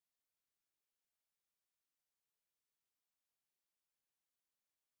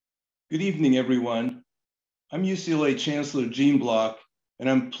Good evening, everyone. I'm UCLA Chancellor Gene Block, and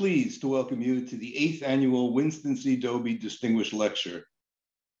I'm pleased to welcome you to the 8th Annual Winston C. Doby Distinguished Lecture.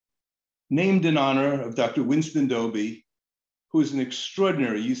 Named in honor of Dr. Winston Doby, who is an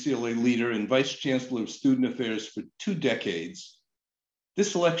extraordinary UCLA leader and Vice Chancellor of Student Affairs for 2 decades,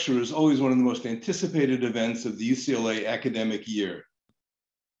 this lecture is always one of the most anticipated events of the UCLA academic year.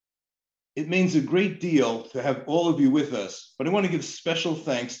 It means a great deal to have all of you with us, but I want to give special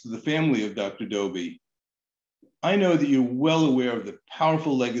thanks to the family of Dr. Doby. I know that you're well aware of the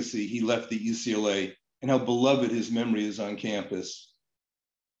powerful legacy he left at UCLA and how beloved his memory is on campus.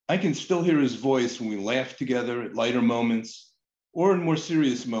 I can still hear his voice when we laughed together at lighter moments or in more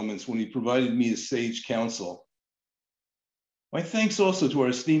serious moments when he provided me his sage counsel. My thanks also to our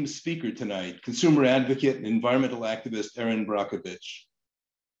esteemed speaker tonight, consumer advocate and environmental activist Erin Brockovich.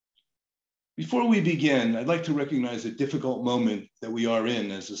 Before we begin, I'd like to recognize a difficult moment that we are in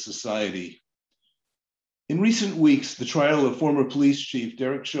as a society. In recent weeks, the trial of former police chief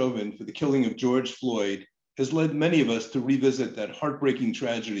Derek Chauvin for the killing of George Floyd has led many of us to revisit that heartbreaking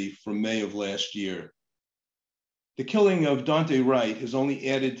tragedy from May of last year. The killing of Daunte Wright has only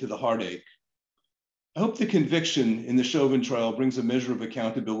added to the heartache. I hope the conviction in the Chauvin trial brings a measure of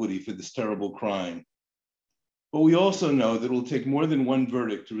accountability for this terrible crime. But we also know that it will take more than one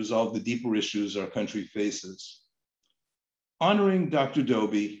verdict to resolve the deeper issues our country faces. Honoring Dr.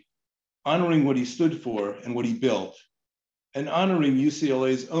 Doby, honoring what he stood for and what he built, and honoring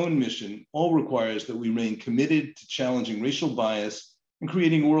UCLA's own mission all requires that we remain committed to challenging racial bias and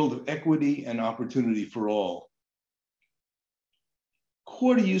creating a world of equity and opportunity for all.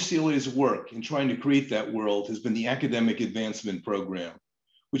 Core to UCLA's work in trying to create that world has been the Academic Advancement Program,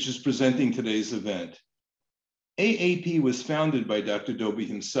 which is presenting today's event. AAP was founded by Dr. Doby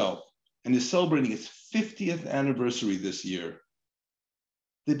himself and is celebrating its 50th anniversary this year.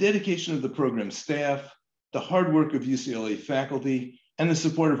 The dedication of the program staff, the hard work of UCLA faculty, and the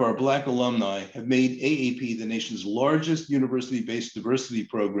support of our Black alumni have made AAP the nation's largest university-based diversity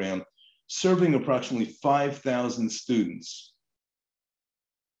program, serving approximately 5,000 students.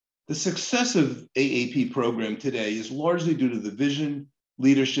 The success of AAP program today is largely due to the vision,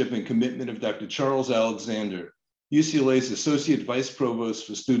 leadership, and commitment of Dr. Charles Alexander, UCLA's Associate Vice Provost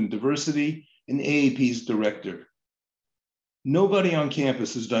for Student Diversity and AAP's Director. Nobody on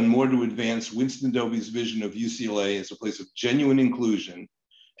campus has done more to advance Winston Doby's vision of UCLA as a place of genuine inclusion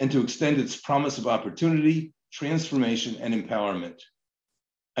and to extend its promise of opportunity, transformation, and empowerment.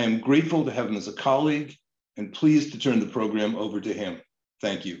 I am grateful to have him as a colleague and pleased to turn the program over to him.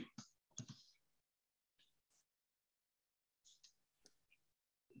 Thank you.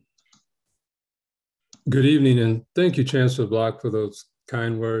 Good evening, and thank you, Chancellor Block, for those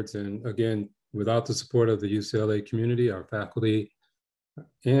kind words. And again, without the support of the UCLA community, our faculty,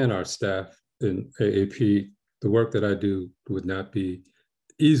 and our staff in AAP, the work that I do would not be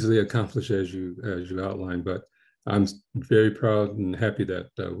easily accomplished as you outlined. But I'm very proud and happy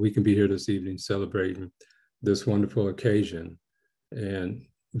that we can be here this evening celebrating this wonderful occasion and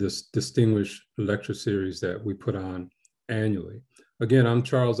this distinguished lecture series that we put on annually. Again, I'm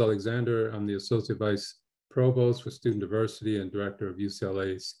Charles Alexander. I'm the Associate Vice Provost for Student Diversity and Director of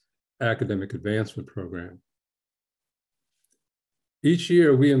UCLA's Academic Advancement Program. Each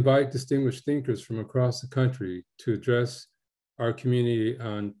year, we invite distinguished thinkers from across the country to address our community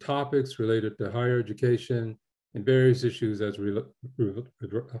on topics related to higher education and various issues as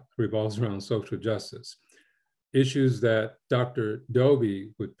revolves around social justice. Issues that Dr.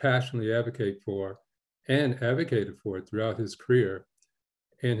 Doby would passionately advocate for and advocated for throughout his career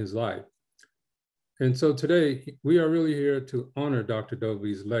and his life. And so today, we are really here to honor Dr.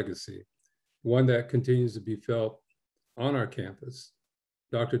 Doby's legacy, one that continues to be felt on our campus.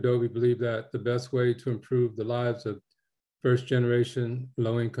 Dr. Doby believed that the best way to improve the lives of first-generation,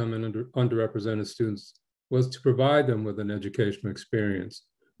 low-income, and underrepresented students was to provide them with an educational experience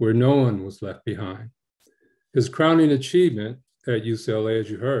where no one was left behind. His crowning achievement at UCLA, as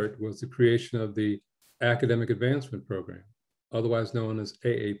you heard, was the creation of the Academic Advancement Program, otherwise known as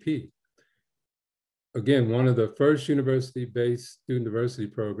AAP. Again, one of the first university-based student diversity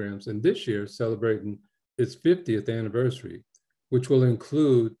programs, and this year celebrating its 50th anniversary, which will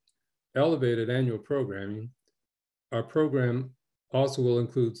include elevated annual programming. Our program also will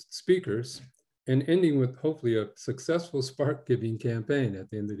include speakers and ending with hopefully a successful spark giving campaign at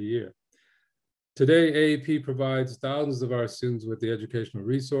the end of the year. Today, AAP provides thousands of our students with the educational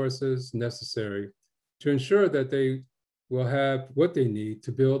resources necessary to ensure that they will have what they need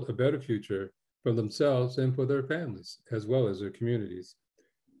to build a better future for themselves and for their families, as well as their communities.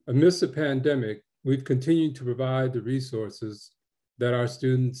 Amidst the pandemic, we've continued to provide the resources that our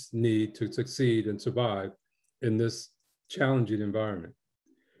students need to succeed and survive in this challenging environment.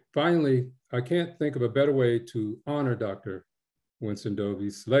 Finally, I can't think of a better way to honor Dr. Winston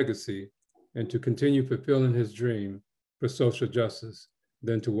Doby's legacy and to continue fulfilling his dream for social justice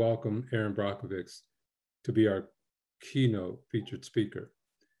than to welcome Erin Brockovich to be our keynote featured speaker.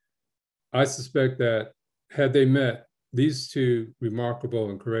 I suspect that had they met, these two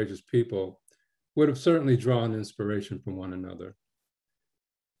remarkable and courageous people would have certainly drawn inspiration from one another.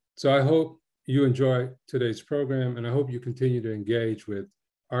 So I hope you enjoy today's program, and I hope you continue to engage with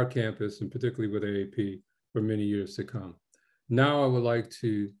our campus, and particularly with AAP, for many years to come. Now I would like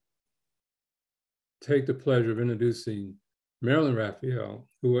to take the pleasure of introducing Marilyn Raphael,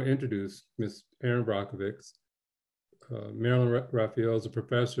 who will introduce Ms. Erin Brockovich. Marilyn Raphael is a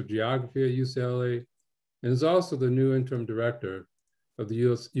professor of geography at UCLA and is also the new interim director of the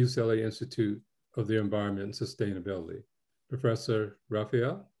UCLA Institute of the Environment and Sustainability. Professor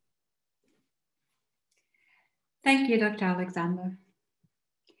Raphael? Thank you, Dr. Alexander.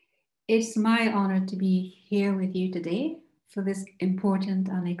 It's my honor to be here with you today for this important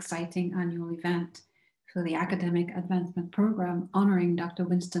and exciting annual event for the Academic Advancement Program honoring Dr.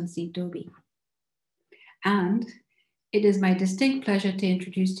 Winston C. Doby. And it is my distinct pleasure to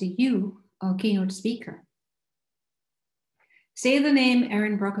introduce to you our keynote speaker. Say the name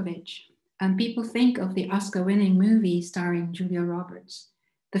Erin Brockovich, and people think of the Oscar-winning movie starring Julia Roberts,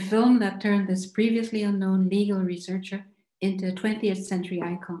 the film that turned this previously unknown legal researcher into a 20th century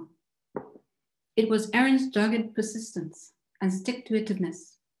icon. It was Erin's dogged persistence and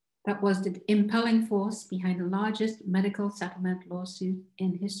stick-to-itiveness that was the impelling force behind the largest medical settlement lawsuit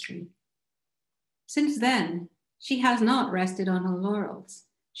in history. Since then, she has not rested on her laurels.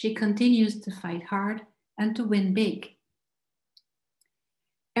 She continues to fight hard and to win big.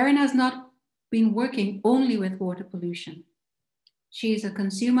 Erin has not been working only with water pollution. She is a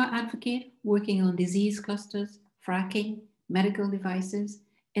consumer advocate working on disease clusters, fracking, medical devices,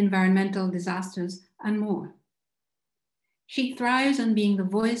 environmental disasters, and more. She thrives on being the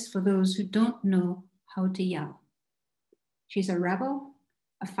voice for those who don't know how to yell. She's a rebel,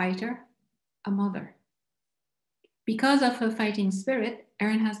 a fighter, a mother. Because of her fighting spirit,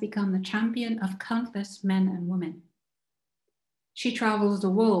 Erin has become the champion of countless men and women. She travels the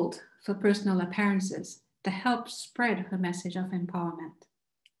world for personal appearances to help spread her message of empowerment.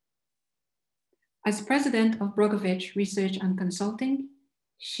 As president of Brockovich Research and Consulting,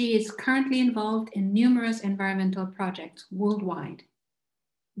 she is currently involved in numerous environmental projects worldwide.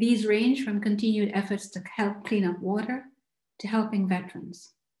 These range from continued efforts to help clean up water to helping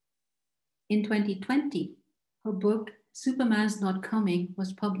veterans. In 2020, her book, Superman's Not Coming,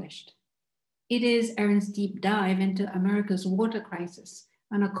 was published. It is Erin's deep dive into America's water crisis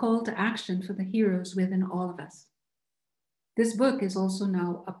and a call to action for the heroes within all of us. This book is also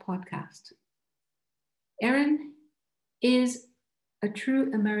now a podcast. Erin is a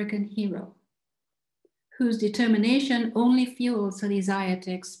true American hero whose determination only fuels her desire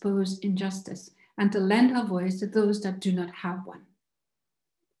to expose injustice and to lend her voice to those that do not have one.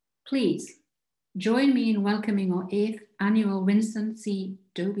 Please join me in welcoming our 8th annual Winston C.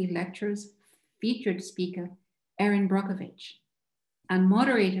 Doby Lectures featured speaker, Erin Brockovich, and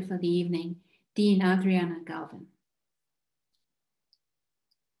moderator for the evening, Dean Adriana Galván.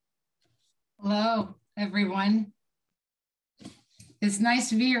 Hello, everyone. It's nice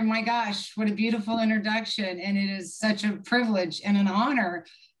to be here. My gosh, what a beautiful introduction. And it is such a privilege and an honor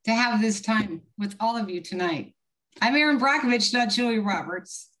to have this time with all of you tonight. I'm Erin Brockovich, not Julia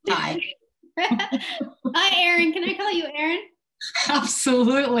Roberts. Hi. Hi, Erin. Can I call you Erin?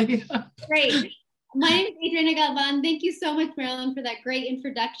 Absolutely. Great. My name is Adriana Galván. Thank you so much, Marilyn, for that great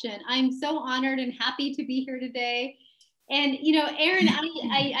introduction. I'm so honored and happy to be here today. And, you know, Erin,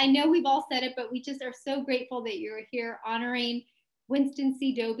 I know we've all said it, but we just are so grateful that you're here honoring Winston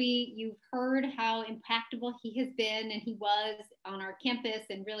C. Doby. You've heard how impactful he has been and he was on our campus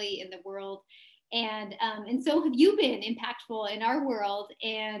and really in the world. And so have you been impactful in our world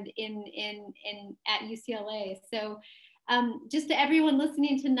and at UCLA. So just to everyone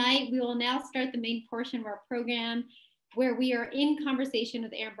listening tonight, we will now start the main portion of our program where we are in conversation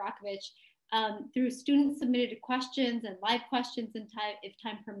with Erin Brockovich through student submitted questions and live questions if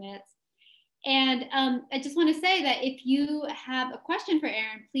time permits. And I just want to say that if you have a question for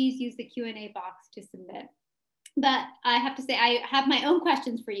Erin, please use the Q&A box to submit. But I have to say, I have my own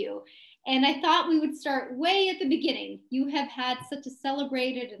questions for you. And I thought we would start way at the beginning. You have had such a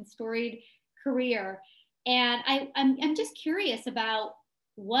celebrated and storied career. And I'm just curious about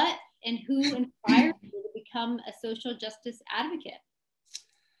what and who inspired you to become a social justice advocate.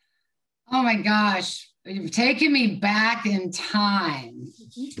 Oh my gosh. You've taken me back in time,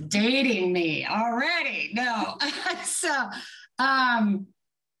 dating me already. No. So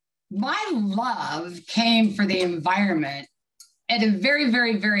my love came for the environment at a very,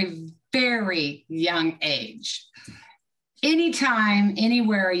 very, very, very young age. Anytime,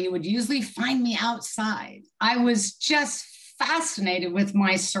 anywhere, you would usually find me outside. I was just fascinated with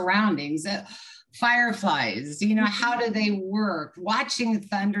my surroundings. Fireflies, you know, how do they work? Watching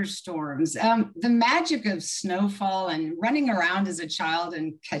thunderstorms, the magic of snowfall, and running around as a child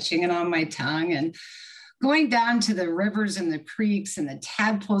and catching it on my tongue, and going down to the rivers and the creeks and the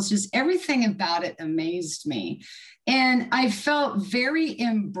tadpoles, just everything about it amazed me. And I felt very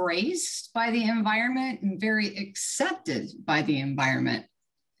embraced by the environment and very accepted by the environment.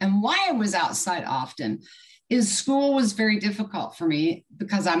 And why I was outside often is school was very difficult for me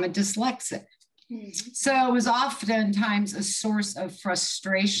because I'm a dyslexic. So it was oftentimes a source of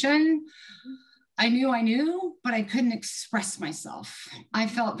frustration. I knew, but I couldn't express myself. I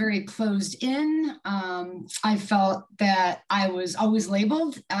felt very closed in. I felt that I was always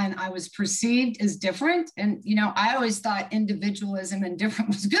labeled and I was perceived as different. And, you know, I always thought individualism and different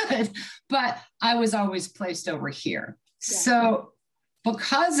was good, but I was always placed over here. Yeah. So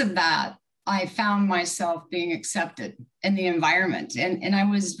because of that, I found myself being accepted in the environment, and I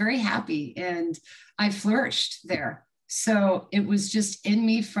was very happy and I flourished there. So it was just in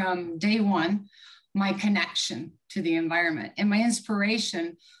me from day one, my connection to the environment. And my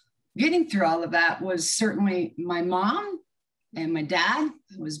inspiration getting through all of that was certainly my mom and my dad.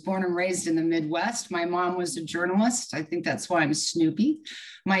 I was born and raised in the Midwest. My mom was a journalist. I think that's why I'm Snoopy.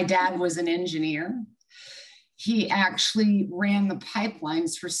 My dad was an engineer. He actually ran the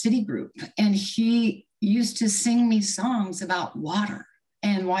pipelines for Citigroup, and he used to sing me songs about water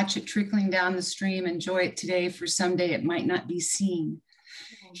and watch it trickling down the stream, enjoy it today, for someday it might not be seen.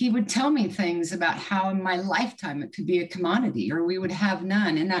 He would tell me things about how in my lifetime it could be a commodity or we would have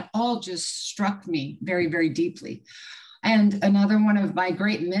none. And that all just struck me very, very deeply. And another one of my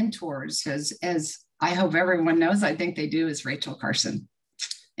great mentors, as I hope everyone knows, I think they do, is Rachel Carson,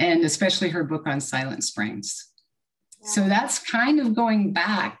 and especially her book on Silent Springs. So that's kind of going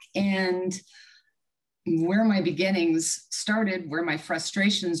back and where my beginnings started, where my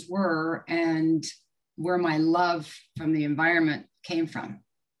frustrations were, and where my love from the environment came from.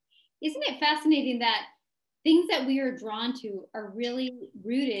 Isn't it fascinating that things that we are drawn to are really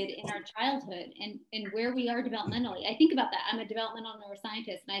rooted in our childhood and where we are developmentally? I think about that. I'm a developmental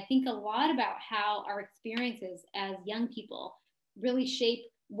neuroscientist, and I think a lot about how our experiences as young people really shape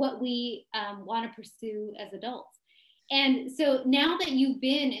what we want to pursue as adults. And so now that you've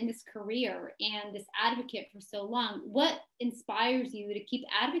been in this career and this advocate for so long, what inspires you to keep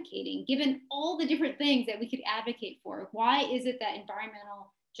advocating, given all the different things that we could advocate for? Why is it that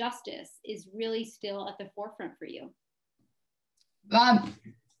environmental justice is really still at the forefront for you? The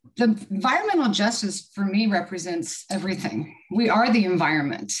environmental justice for me represents everything. We are the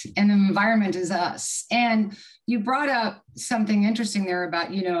environment, and the environment is us. And you brought up something interesting there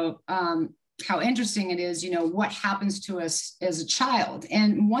about, you know, how interesting it is, you know, what happens to us as a child.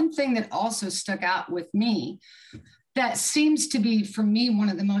 And one thing that also stuck out with me that seems to be, for me, one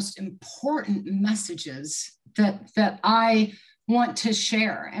of the most important messages that I want to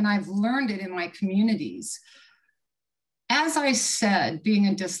share, and I've learned it in my communities. As I said, being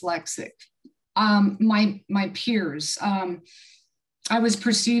a dyslexic, my peers, I was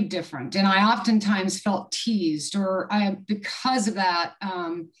perceived different, and I oftentimes felt teased, or because of that,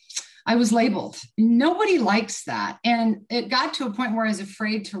 I was labeled. Nobody likes that. And it got to a point where I was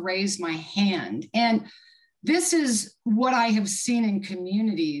afraid to raise my hand. And this is what I have seen in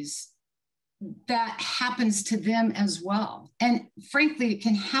communities that happens to them as well. And frankly, it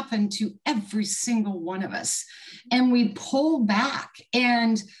can happen to every single one of us. And we pull back.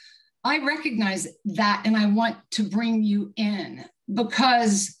 And I recognize that, and I want to bring you in,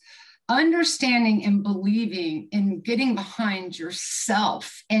 because understanding and believing in getting behind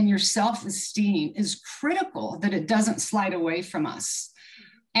yourself and your self-esteem is critical, that it doesn't slide away from us.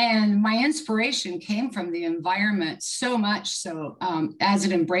 And my inspiration came from the environment, so much so as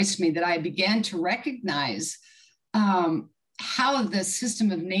it embraced me, that I began to recognize how the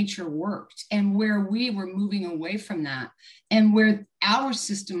system of nature worked, and where we were moving away from that, and where our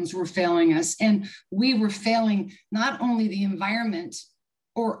systems were failing us. And we were failing not only the environment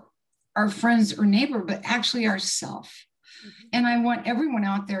or our friends or neighbor, but actually ourselves. Mm-hmm. And I want everyone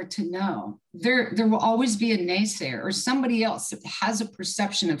out there to know there will always be a naysayer or somebody else that has a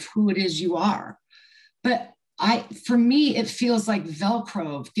perception of who it is you are. But for me, it feels like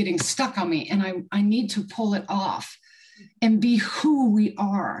Velcro getting stuck on me, and I need to pull it off and be who we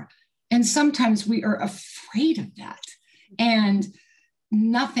are. And sometimes we are afraid of that. And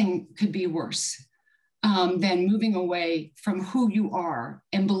nothing could be worse than moving away from who you are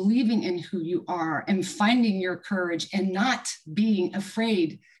and believing in who you are and finding your courage and not being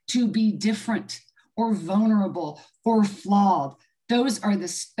afraid to be different or vulnerable or flawed. Those are the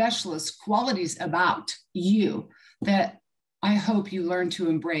specialist qualities about you that I hope you learn to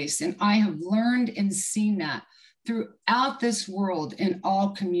embrace. And I have learned and seen that throughout this world in all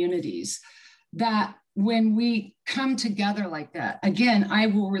communities, that when we come together like that, again, I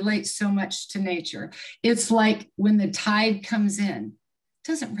will relate so much to nature. It's like when the tide comes in, it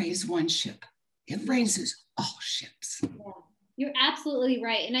doesn't raise one ship, it raises all ships. Yeah, you're absolutely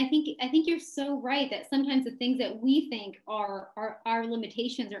right. And I think you're so right that sometimes the things that we think are our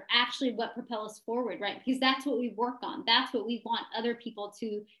limitations are actually what propel us forward, right? Because that's what we work on. That's what we want other people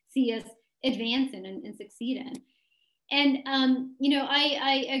to see us advance in and succeed in. And,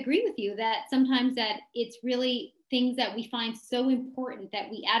 I agree with you that sometimes that it's really things that we find so important that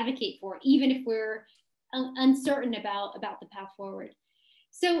we advocate for, even if we're uncertain about the path forward.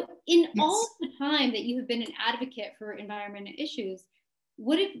 So in all the time that you have been an advocate for environmental issues,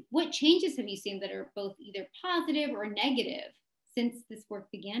 what changes have you seen that are both either positive or negative since this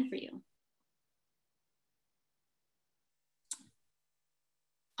work began for you?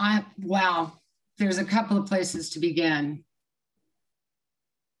 Wow. There's a couple of places to begin.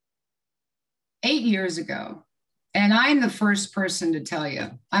 8 years ago, and I'm the first person to tell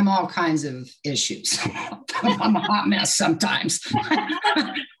you, I'm all kinds of issues. I'm a hot mess sometimes.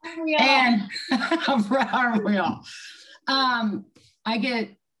 And aren't we all? I'm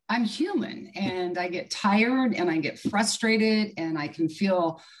human, and I get tired and I get frustrated, and I can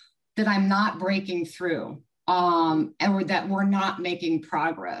feel that I'm not breaking through, or that we're not making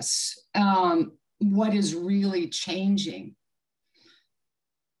progress. What is really changing?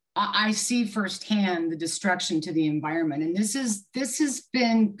 I see firsthand the destruction to the environment. And this has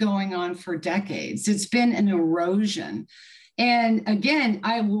been going on for decades. It's been an erosion. And again,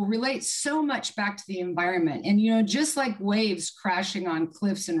 I will relate so much back to the environment. And, just like waves crashing on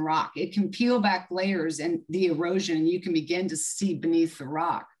cliffs and rock, it can peel back layers and the erosion, and you can begin to see beneath the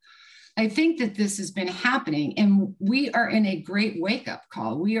rock. I think that this has been happening, and we are in a great wake-up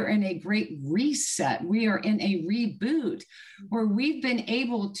call. We are in a great reset. We are in a reboot where we've been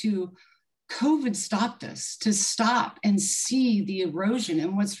able to, COVID stopped us to stop and see the erosion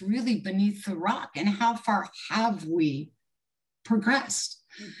and what's really beneath the rock and how far have we progressed.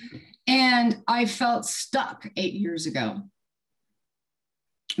 Mm-hmm. And I felt stuck 8 years ago.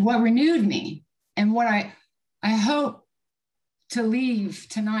 What renewed me and what I hope to leave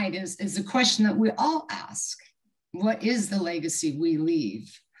tonight is a question that we all ask. What is the legacy we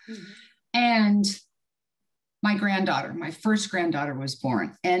leave? Mm-hmm. And my granddaughter, my first granddaughter, was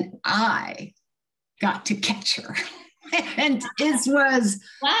born, and I got to catch her. And it was...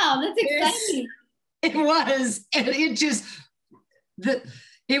 Wow, that's exciting. It was, and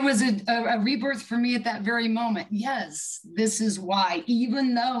it was a rebirth for me at that very moment. Yes, this is why,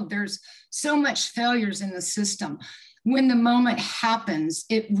 even though there's so much failures in the system, when the moment happens,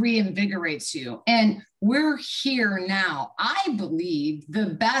 it reinvigorates you. And we're here now. I believe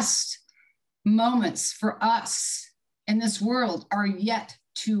the best moments for us in this world are yet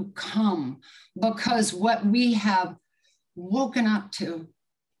to come, because what we have woken up to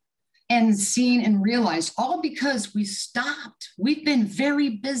and seen and realized, all because we stopped. We've been very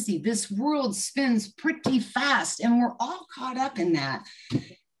busy. This world spins pretty fast, and we're all caught up in that.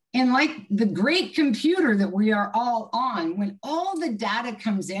 And like the great computer that we are all on, when all the data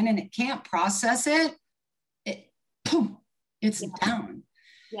comes in and it can't process it, boom, it's down.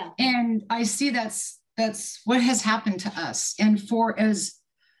 Yeah. And I see that's what has happened to us. And for as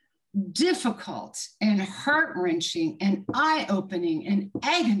difficult and heart-wrenching and eye-opening and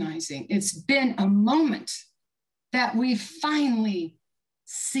agonizing it's been a moment that we finally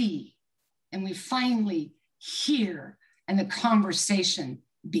see and we finally hear, and the conversation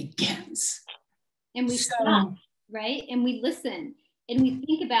begins. And we stop, right? And we listen, and we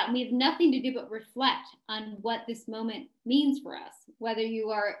think about, and we have nothing to do but reflect on what this moment means for us, whether you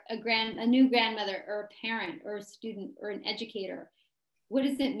are a new grandmother or a parent or a student or an educator. What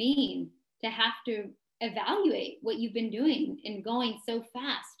does it mean to have to evaluate what you've been doing and going so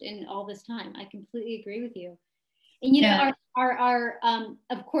fast in all this time? I completely agree with you. And our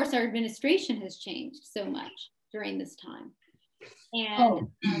of course, our administration has changed so much during this time. And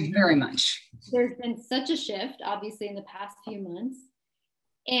very much. There's been such a shift, obviously, in the past few months.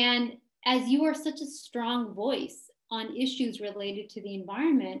 And as you are such a strong voice on issues related to the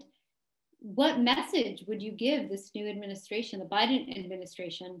environment, what message would you give this new administration, the Biden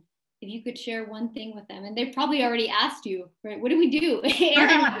administration, if you could share one thing with them, and they've probably already asked you, right? What do we do?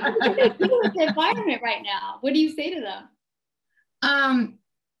 Erin, what do we do with the environment right now? What do you say to them?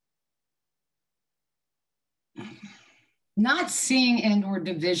 Not seeing and/or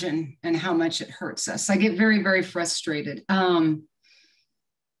division and how much it hurts us. I get very, very frustrated.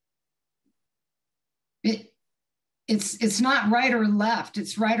 It's not right or left,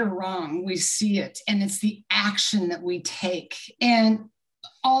 it's right or wrong. We see it, and it's the action that we take. And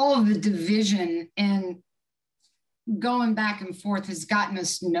all of the division and going back and forth has gotten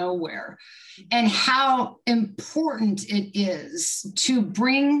us nowhere. And how important it is to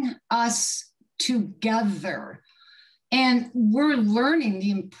bring us together. And we're learning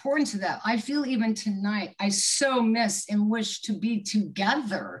the importance of that. I feel even tonight, I so miss and wish to be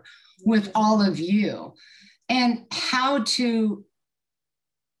together with all of you, and how to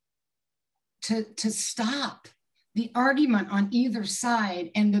stop the argument on either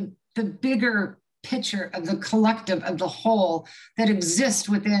side, and the bigger picture of the collective of the whole that exists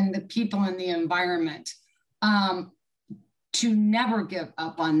within the people in the environment. To never give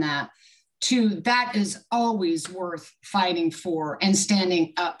up on that. That is always worth fighting for and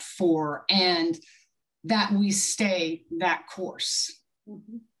standing up for, and that we stay that course.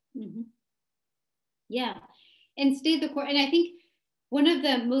 Mm-hmm. Mm-hmm. Yeah, and stay the course. And I think one of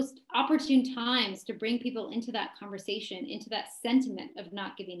the most opportune times to bring people into that conversation, into that sentiment of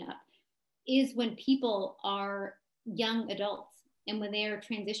not giving up, is when people are young adults and when they are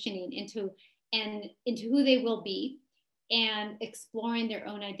transitioning into who they will be and exploring their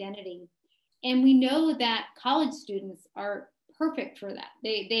own identity. And we know that college students are perfect for that.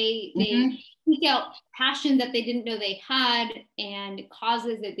 They seek out passion that they didn't know they had, and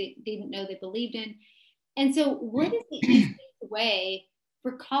causes that they didn't know they believed in. And so what is the easiest way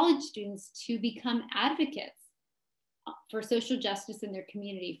for college students to become advocates for social justice in their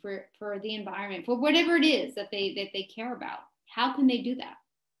community, for the environment, for whatever it is that they care about? How can they do that?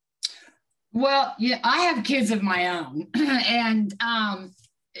 Well, yeah, I have kids of my own, and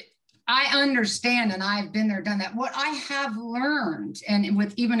I understand, and I've been there, done that. What I have learned, and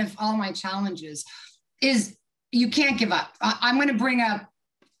with even if all my challenges, is you can't give up. I'm going to bring up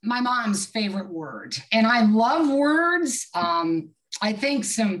my mom's favorite word, and I love words. I think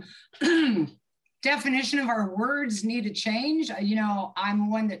some definition of our words need to change. You know,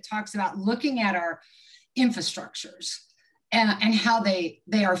 I'm one that talks about looking at our infrastructures and how they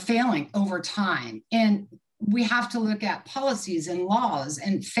are failing over time. And we have to look at policies and laws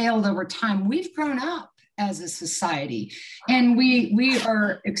and failed over time. We've grown up as a society, and we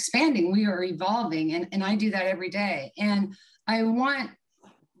are expanding, we are evolving, and I do that every day. And I want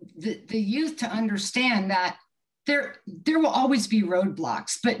the youth to understand that there will always be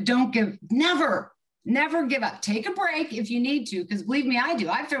roadblocks, but never give up. Take a break if you need to, because believe me, I do.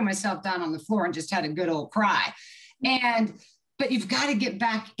 I've thrown myself down on the floor and just had a good old cry. But you've got to get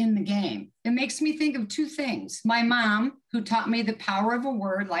back in the game. It makes me think of two things. My mom, who taught me the power of a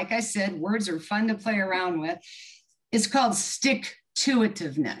word, like I said, words are fun to play around with. It's called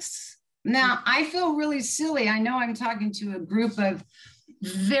stick-to-itiveness. Now, I feel really silly. I know I'm talking to a group of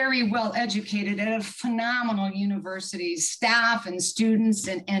very well-educated at a phenomenal university, staff and students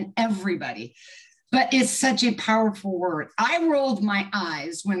and everybody. But it's such a powerful word. I rolled my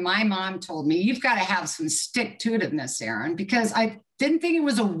eyes when my mom told me, you've got to have some stick-to-itiveness, Erin, because I didn't think it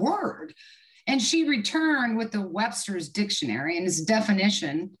was a word. And she returned with the Webster's Dictionary and its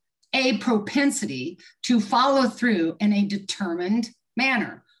definition, a propensity to follow through in a determined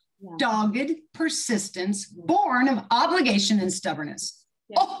manner. Yeah. Dogged persistence born of obligation and stubbornness.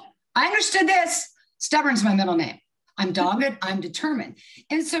 Yeah. Oh, I understood this. Stubborn's my middle name. I'm dogged, I'm determined.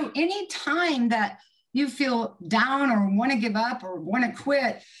 And so anytime that you feel down or want to give up or want to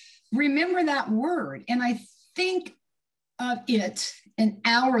quit, remember that word. And I think of it in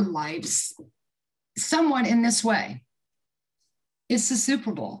our lives somewhat in this way. It's the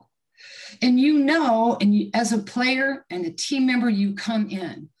Super Bowl. And as a player and a team member, you come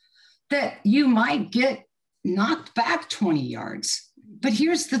in that you might get knocked back 20 yards. But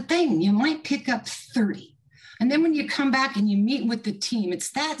here's the thing, you might pick up 30. And then when you come back and you meet with the team,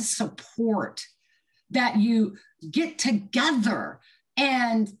 it's that support that you get together.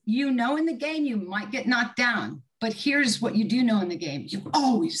 And in the game, you might get knocked down. But here's what you do know in the game. You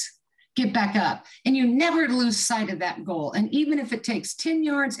always get back up. And you never lose sight of that goal. And even if it takes 10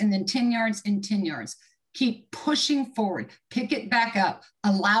 yards and then 10 yards and 10 yards, keep pushing forward. Pick it back up.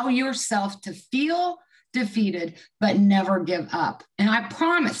 Allow yourself to feel defeated, but never give up. And I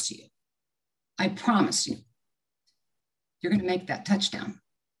promise you, you're going to make that touchdown.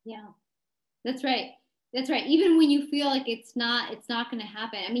 Yeah, that's right. That's right. Even when you feel like it's not going to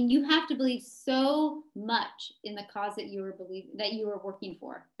happen. I mean, you have to believe so much in the cause that you were working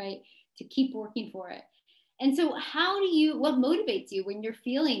for, right? To keep working for it. And so what motivates you when you're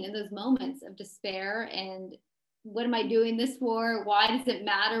feeling in those moments of despair and what am I doing this for? Why does it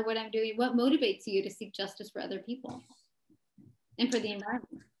matter what I'm doing? What motivates you to seek justice for other people and for the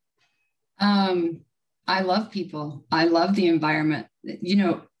environment? I love people. I love the environment. You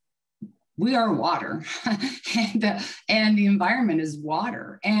know, we are water and the environment is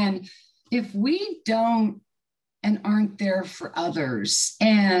water. And if we don't and aren't there for others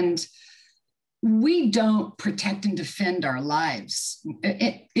and we don't protect and defend our lives,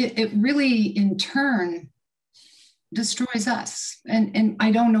 it really in turn destroys us. And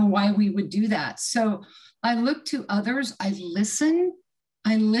I don't know why we would do that. So I look to others, I listen,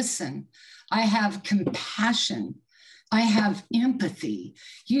 I have compassion, I have empathy,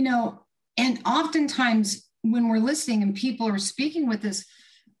 you know, and oftentimes when we're listening and people are speaking with us,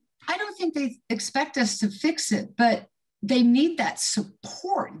 I don't think they expect us to fix it, but they need that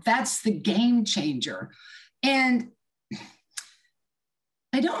support. That's the game changer. And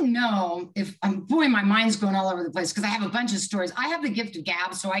I don't know if boy, my mind's going all over the place because I have a bunch of stories. I have the gift of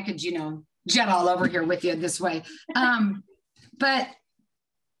gab, so I could, you know, jet all over here with you this way. But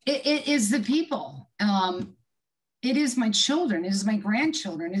it is the people. It is my children. It is my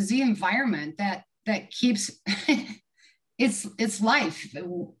grandchildren. It is the environment that keeps it's life.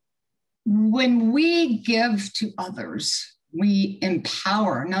 When we give to others, we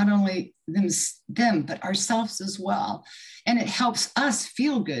empower not only them, but ourselves as well. And it helps us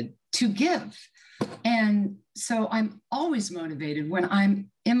feel good to give. And so I'm always motivated when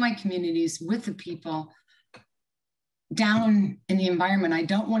I'm in my communities with the people down in the environment. I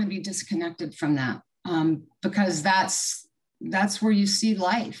don't want to be disconnected from that because that's where you see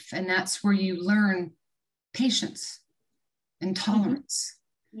life. And that's where you learn patience and tolerance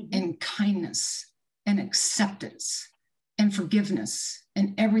and kindness and acceptance and forgiveness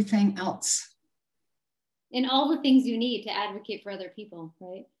and everything else. And all the things you need to advocate for other people,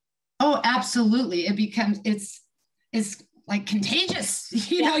 right? Oh, absolutely. It's like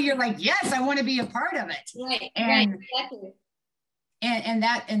contagious. You know, you're like, yes, I want to be a part of it. Right. And, right, exactly.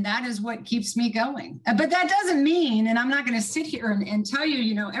 And that is what keeps me going. But that doesn't mean, and I'm not going to sit here and tell you,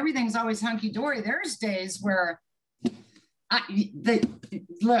 you know, everything's always hunky-dory. There's days where I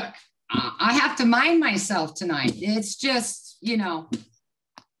have to mind myself tonight. It's just, you know,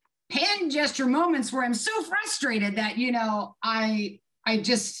 hand gesture moments where I'm so frustrated that, you know, I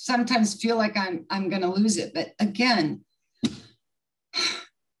just sometimes feel like I'm going to lose it. But again,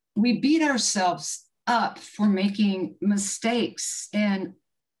 we beat ourselves up for making mistakes. And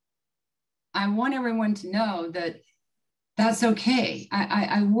I want everyone to know that that's okay.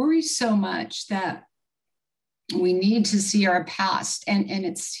 I worry so much that we need to see our past and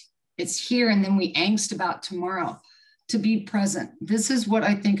it's here. And then we angst about tomorrow. To be present. This is what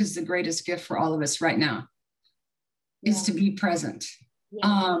I think is the greatest gift for all of us right now, is to be present.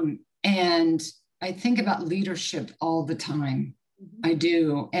 Yeah. And I think about leadership all the time. I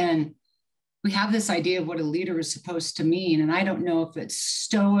do. And we have this idea of what a leader is supposed to mean. And I don't know if it's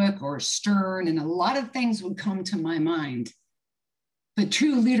stoic or stern, and a lot of things would come to my mind. But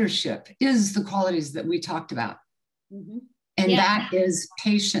true leadership is the qualities that we talked about. And that is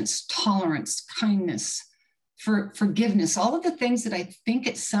patience, tolerance, kindness, forgiveness, all of the things that I think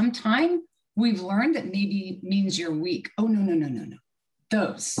at some time we've learned that maybe means you're weak. Oh, no.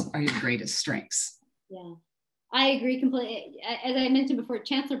 Those are your greatest strengths. Yeah, I agree completely. As I mentioned before,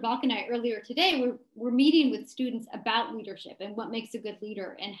 Chancellor Balk and I earlier today, we're meeting with students about leadership and what makes a good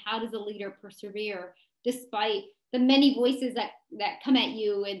leader and how does a leader persevere despite the many voices that come at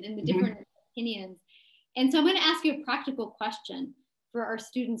you and the different opinions. And so I'm going to ask you a practical question for our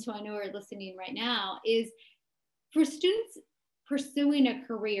students who I know are listening right now is, for students pursuing a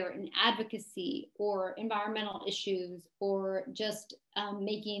career in advocacy or environmental issues or just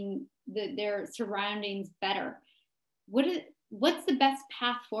making their surroundings better, what's the best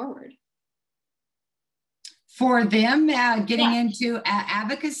path forward? For them getting into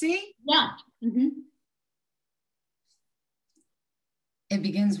advocacy? Yeah. It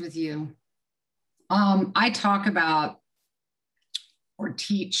begins with you. I talk about, or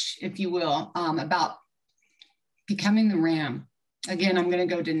teach, if you will, about becoming the ram. Again, I'm going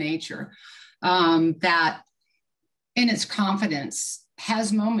to go to nature, that in its confidence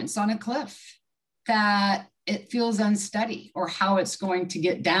has moments on a cliff that it feels unsteady or how it's going to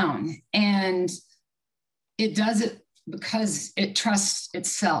get down. And it does it because it trusts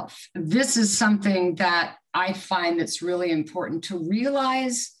itself. This is something that I find that's really important to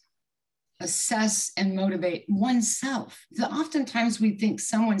realize assess and motivate oneself. So oftentimes we think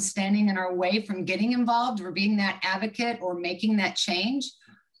someone's standing in our way from getting involved or being that advocate or making that change.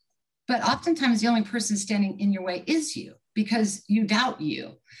 But oftentimes the only person standing in your way is you, because you doubt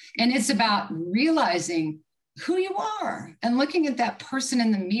you. And it's about realizing who you are and looking at that person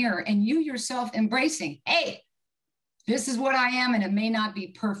in the mirror and you yourself embracing, hey, this is what I am, and it may not be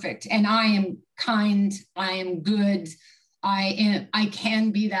perfect. And I am kind, I am good, I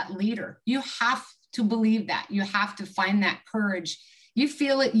can be that leader. You have to believe that. You have to find that courage. You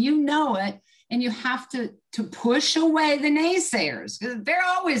feel it, you know it, and you have to push away the naysayers. They're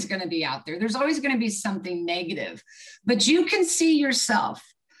always going to be out there. There's always going to be something negative, but you can see yourself.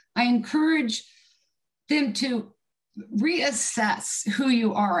 I encourage them to reassess who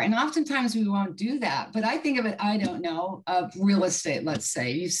you are. And oftentimes we won't do that, but I think of it, I don't know, of real estate. Let's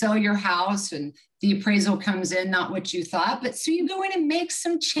say you sell your house and the appraisal comes in, not what you thought, but so you go in and make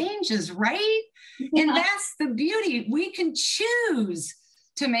some changes, right? Yeah. And that's the beauty. We can choose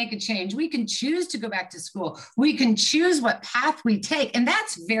to make a change. We can choose to go back to school. We can choose what path we take. And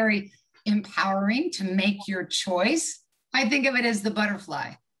that's very empowering to make your choice. I think of it as the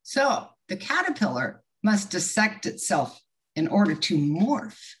butterfly. So the caterpillar must dissect itself in order to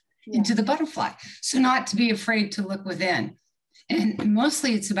morph into the butterfly. So not to be afraid to look within. And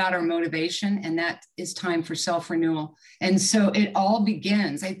mostly it's about our motivation, and that is time for self-renewal. And so it all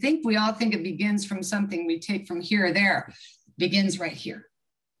begins. I think we all think it begins from something we take from here or there. It begins right here.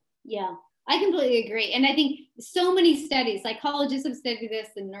 Yeah, I completely agree. And I think so many studies, psychologists have studied this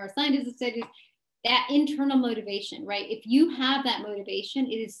and neuroscientists have studied this, that internal motivation, right? If you have that motivation,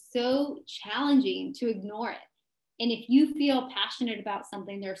 it is so challenging to ignore it. And if you feel passionate about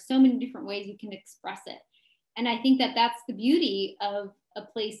something, there are so many different ways you can express it. And I think that that's the beauty of a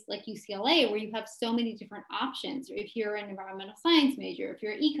place like UCLA, where you have so many different options. If you're an environmental science major, if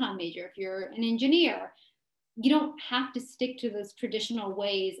you're an econ major, if you're an engineer, you don't have to stick to those traditional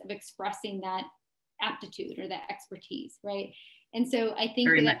ways of expressing that aptitude or that expertise, right? And so I think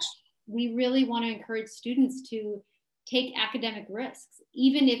that we really want to encourage students to take academic risks.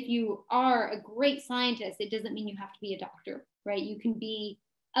 Even if you are a great scientist, it doesn't mean you have to be a doctor, right? You can be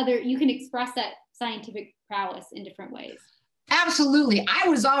you can express that scientific prowess in different ways. Absolutely. I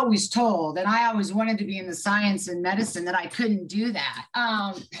was always told, and I always wanted to be in the science and medicine, that I couldn't do that.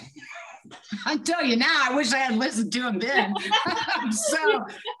 I tell you now, I wish I had listened to him then.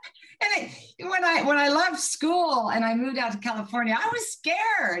 When I left school and I moved out to California, I was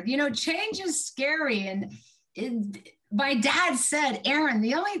scared. You know, change is scary. And my dad said, Erin,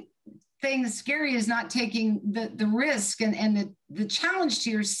 the only thing that's scary is not taking the risk and the challenge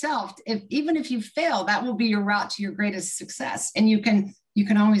to yourself. Even if you fail, that will be your route to your greatest success. And you can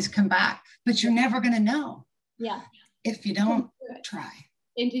always come back, but you're never going to know. Yeah. If you don't try.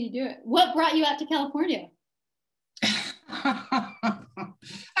 Until you do it. What brought you out to California?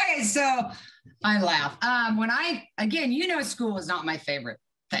 Okay, so I laugh. Again, school is not my favorite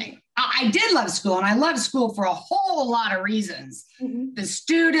thing. I did love school, and I loved school for a whole lot of reasons. Mm-hmm. The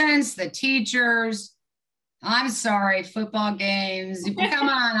students, the teachers, I'm sorry, football games. Come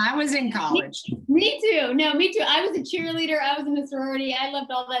on, I was in college. Me too. No, me too. I was a cheerleader. I was in a sorority. I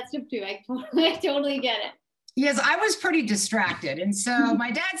loved all that stuff too. I totally get it. Yes, I was pretty distracted. And so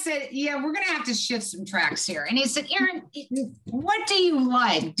my dad said, yeah, we're going to have to shift some tracks here. And he said, Erin, what do you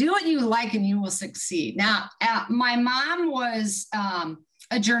like? Do what you like and you will succeed. Now, my mom was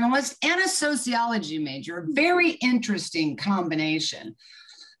a journalist and a sociology major, a very interesting combination.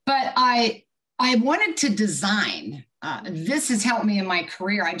 But I wanted to design. This has helped me in my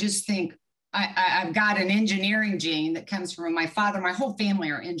career. I just think I've got an engineering gene that comes from my father. My whole family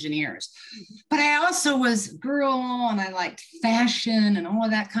are engineers. But I also was a girl, and I liked fashion and all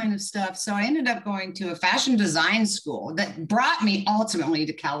of that kind of stuff. So I ended up going to a fashion design school that brought me ultimately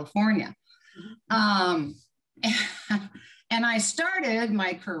to California. And I started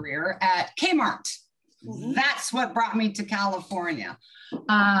my career at Kmart. Mm-hmm. That's what brought me to California.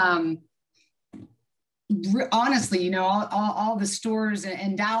 Honestly, all the stores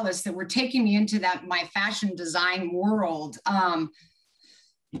in Dallas that were taking me into my fashion design world,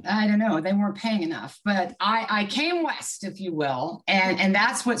 I don't know, they weren't paying enough, but I came west, if you will, and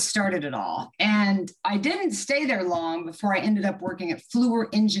that's what started it all. And I didn't stay there long before I ended up working at Fluor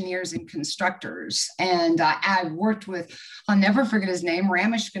Engineers and Constructors. And I worked with, I'll never forget his name,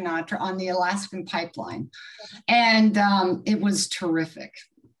 Ramesh Ganatra, on the Alaskan pipeline. And it was terrific.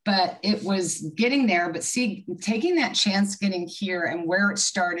 But it was getting there, but taking that chance, getting here and where it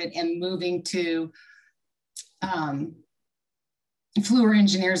started and moving to flew were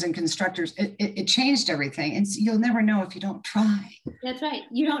engineers and constructors. It changed everything. And so you'll never know if you don't try. That's right.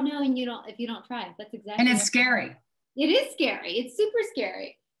 You don't know and if you don't try. That's exactly And it's right. scary. It is scary. It's super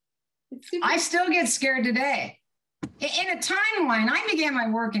scary. I still get scared today. In a timeline, I began my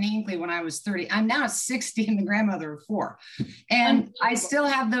work in Hinkley when I was 30. I'm now 60 and the grandmother of 4. And I still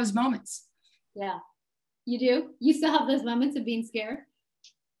have those moments. Yeah. You do? You still have those moments of being scared?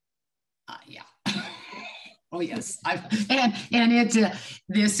 Yeah. Oh yes.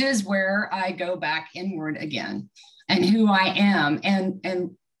 This is where I go back inward again and who I am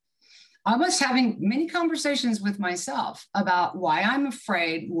and almost having many conversations with myself about why I'm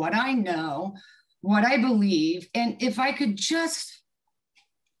afraid, what I know, what I believe. And if I could just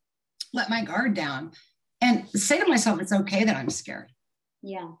let my guard down and say to myself, it's okay that I'm scared.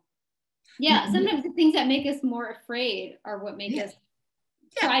 Yeah. Yeah. Sometimes the things that make us more afraid are what make us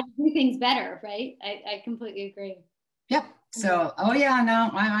try to do things better, right? I completely agree. Yep. So, oh yeah, no,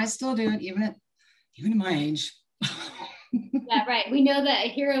 I still do it, even at my age. Yeah, right. We know that a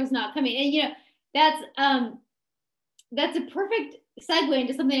hero is not coming, and that's a perfect segue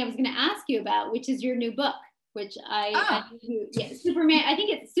into something I was going to ask you about, which is your new book, which Superman. I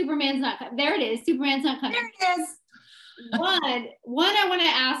think it's Superman's not coming. There it is. Superman's not coming. There it is. One, I want to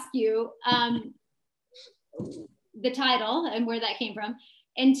ask you the title and where that came from.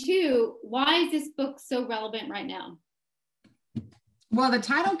 And 2, why is this book so relevant right now? Well, the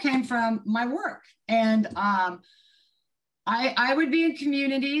title came from my work, and I would be in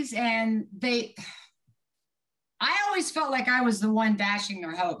communities, and I always felt like I was the one dashing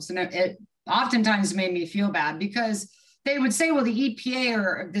their hopes, and it oftentimes made me feel bad because they would say, well, the EPA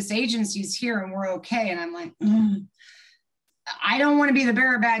or this agency's here and we're okay. And I'm like, I don't want to be the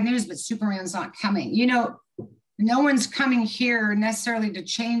bearer of bad news, but Superman's not coming. No one's coming here necessarily to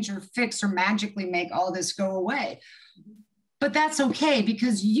change or fix or magically make all this go away. But that's okay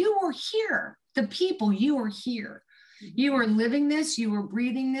because you were here. The people, you were here. You were living this, you were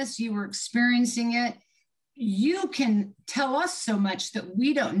breathing this, you were experiencing it. You can tell us so much that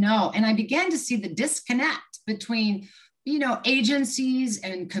we don't know. And I began to see the disconnect between, agencies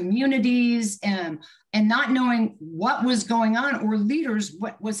and communities and not knowing what was going on, or leaders,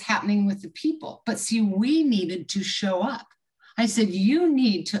 what was happening with the people. But see, we needed to show up. I said, you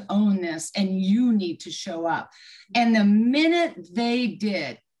need to own this and you need to show up. And the minute they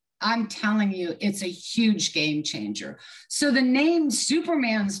did, I'm telling you, it's a huge game changer. So the name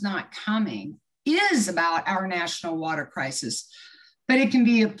Superman's Not Coming is about our national water crisis, but it can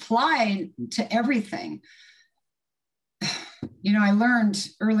be applied to everything. I learned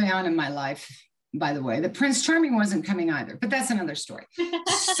early on in my life, by the way, that Prince Charming wasn't coming either, but that's another story.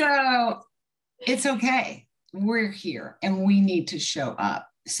 So it's okay. We're here and we need to show up.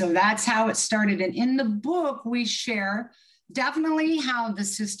 So that's how it started. And in the book, we share definitely how the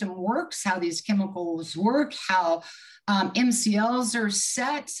system works, how these chemicals work, how MCLs are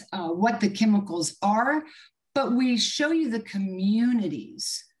set, what the chemicals are, but we show you the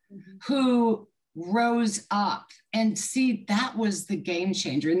communities who rose up and see that was the game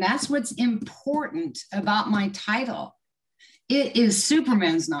changer. And that's what's important about my title. It is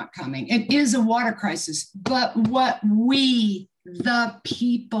Superman's Not Coming. It is a water crisis, but what we, the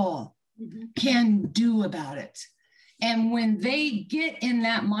people, can do about it. And when they get in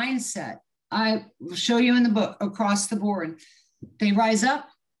that mindset, I will show you in the book across the board, they rise up,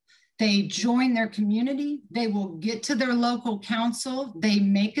 they join their community, they will get to their local council, they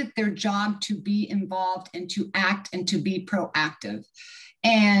make it their job to be involved and to act and to be proactive.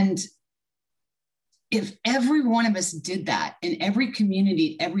 And if every one of us did that in every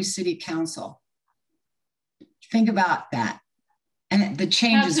community, every city council, think about that and the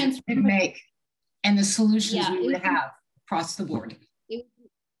changes we could make and the solutions we would have across the board. It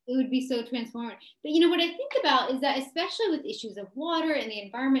would be so transformative. But what I think about is that, especially with issues of water and the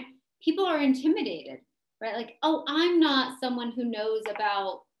environment, people are intimidated, right? Like, oh, I'm not someone who knows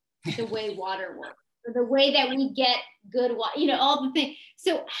about the way water works or the way that we get good water, all the things.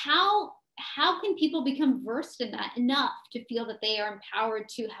 So how can people become versed in that enough to feel that they are empowered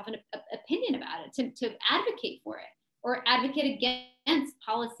to have an opinion about it, to advocate for it, or advocate against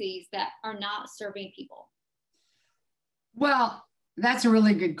policies that are not serving people? Well, that's a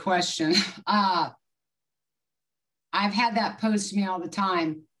really good question. I've had that posed to me all the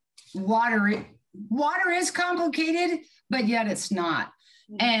time. Water is complicated, but yet it's not.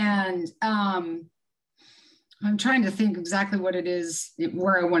 And I'm trying to think exactly what it is,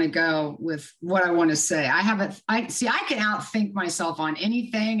 where I want to go with what I want to say. I can outthink myself on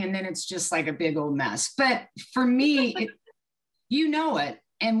anything, and then it's just like a big old mess. But for me, you know it.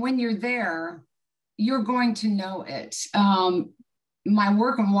 And when you're there, you're going to know it. my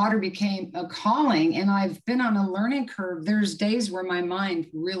work on water became a calling, and I've been on a learning curve. There's days where my mind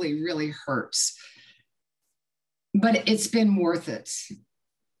really, really hurts, but it's been worth it.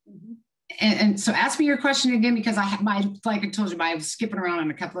 Mm-hmm. And so ask me your question again, because like I told you, I was skipping around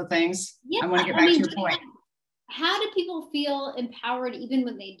on a couple of things. Yeah, I want to get back to your point. How do people feel empowered even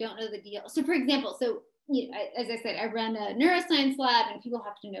when they don't know the deal? So for example, as I said, I run a neuroscience lab, and people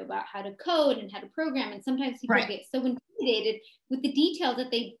have to know about how to code and how to program. And sometimes people get so intimidated with the details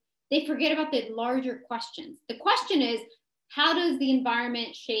that they forget about the larger questions. The question is, how does the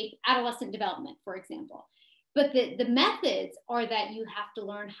environment shape adolescent development, for example? But the methods are that you have to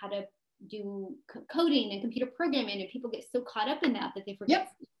learn how to do coding and computer programming, and people get so caught up in that they forget,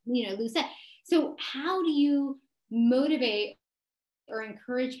 lose that. So how do you motivate or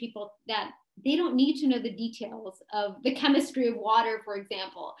encourage people that they don't need to know the details of the chemistry of water, for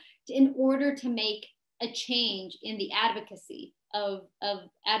example, in order to make a change in the advocacy of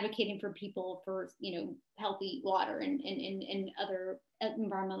advocating for people for, healthy water and other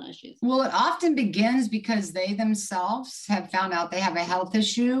environmental issues? Well, it often begins because they themselves have found out they have a health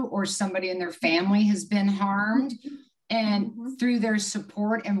issue, or somebody in their family has been harmed. And through their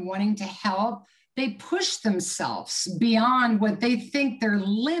support and wanting to help, they push themselves beyond what they think their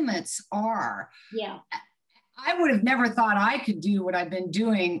limits are. Yeah. I would have never thought I could do what I've been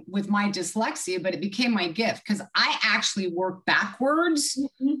doing with my dyslexia, but it became my gift because I actually work backwards.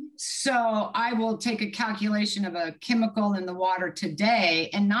 Mm-hmm. So I will take a calculation of a chemical in the water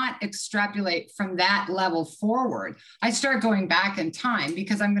today and not extrapolate from that level forward. I start going back in time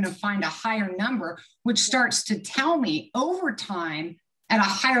because I'm going to find a higher number, which starts to tell me over time at a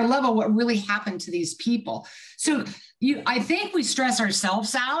higher level what really happened to these people. So I think we stress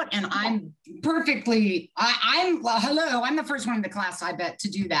ourselves out, and I'm perfectly, I'm the first one in the class, I bet, to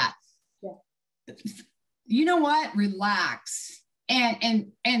do that. Yeah. You know what? Relax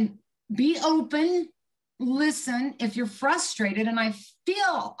and be open, listen. If you're frustrated, and I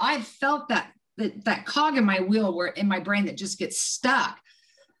felt that cog in my wheel in my brain that just gets stuck,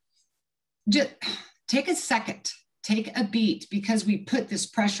 just take a second. Take a beat, because we put this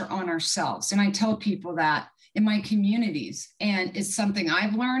pressure on ourselves. And I tell people that in my communities, and it's something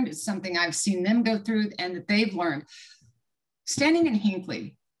I've learned, it's something I've seen them go through and that they've learned. Standing in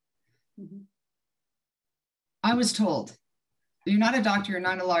Hinckley, I was told, you're not a doctor, you're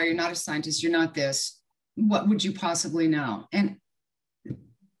not a lawyer, you're not a scientist, you're not this. What would you possibly know? And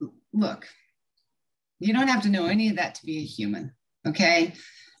look, you don't have to know any of that to be a human, okay?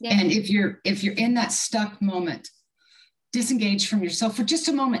 Yeah. And if you're in that stuck moment, disengage from yourself for just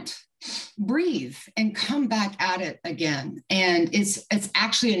a moment, breathe, and come back at it again. And it's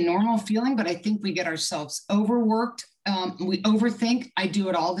actually a normal feeling, but I think we get ourselves overworked. We overthink. I do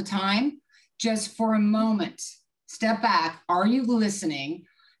it all the time. Just for a moment, step back. Are you listening?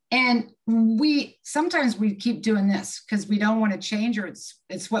 And sometimes we keep doing this because we don't want to change, or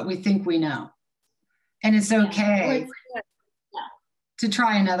it's what we think we know. And it's okay to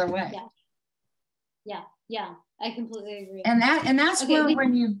try another way. Yeah. I completely agree. And that's where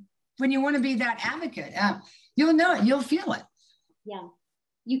when you want to be that advocate, you'll know it, you'll feel it. Yeah,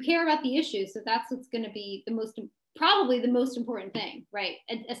 you care about the issue, so that's what's going to be probably the most important thing, right?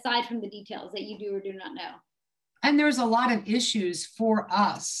 Aside from the details that you do or do not know. And there's a lot of issues for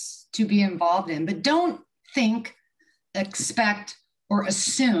us to be involved in, but don't think, expect, or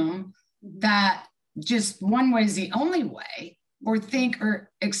assume that just one way is the only way, or think or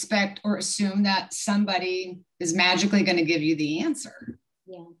expect or assume that somebody is magically going to give you the answer.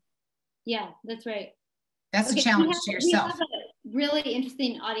 Yeah, that's right. That's a challenge to yourself. We have a really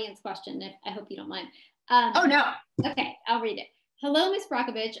interesting audience question, I hope you don't mind. Oh, no. Okay, I'll read it. Hello, Ms.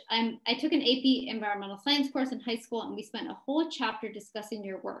 Brockovich. I took an AP environmental science course in high school, and we spent a whole chapter discussing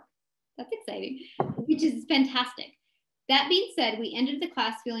your work. That's exciting, which is fantastic. That being said, we ended the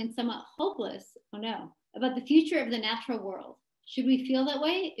class feeling somewhat hopeless, about the future of the natural world. Should we feel that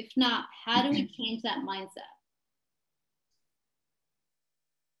way? If not, how do we change that mindset?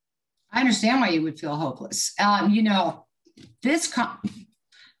 I understand why you would feel hopeless. I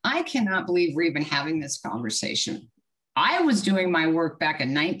cannot believe we're even having this conversation. I was doing my work back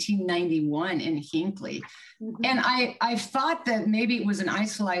in 1991 in Hinckley. And I thought that maybe it was an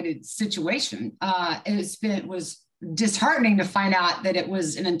isolated situation. It was disheartening to find out that it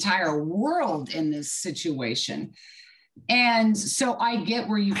was an entire world in this situation. And so I get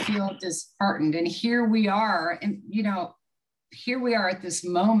where you feel disheartened. And here we are, and here we are at this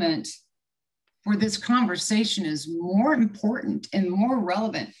moment where this conversation is more important and more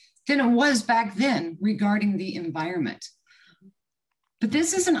relevant than it was back then regarding the environment. But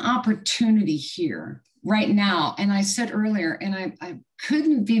this is an opportunity here right now, and I said earlier, and I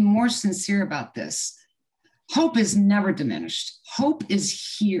couldn't be more sincere about this, hope is never diminished. Hope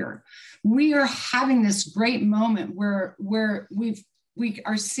is here. We are having this great moment where we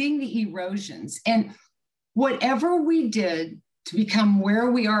are seeing the erosions, and whatever we did to become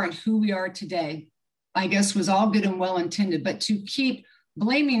where we are and who we are today, I guess was all good and well intended, but to keep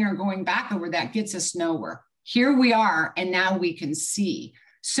blaming or going back over that gets us nowhere. Here we are, and now we can see.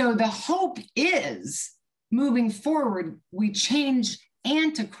 So the hope is moving forward, we change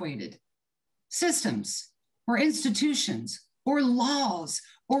antiquated systems or institutions or laws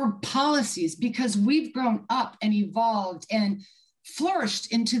or policies, because we've grown up and evolved and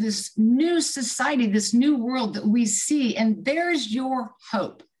flourished into this new society, this new world that we see. And there's your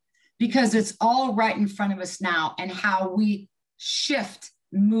hope, because it's all right in front of us now, and how we shift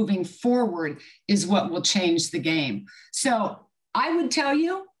moving forward is what will change the game. So I would tell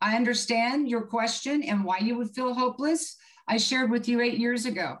you, I understand your question and why you would feel hopeless. I shared with you 8 years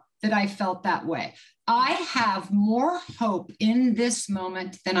ago that I felt that way. I have more hope in this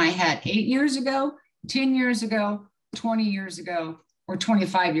moment than I had 8 years ago, 10 years ago, 20 years ago, or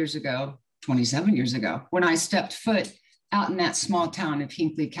 25 years ago, 27 years ago, when I stepped foot out in that small town of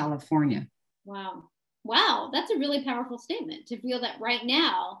Hinckley, California. Wow. Wow, that's a really powerful statement, to feel that right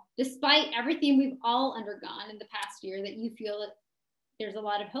now, despite everything we've all undergone in the past year, that you feel that there's a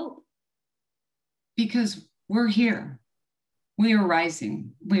lot of hope. Because we're here. We are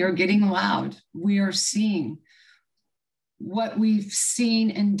rising. We are getting loud. We are seeing what we've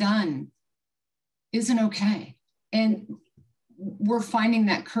seen and done isn't okay. And we're finding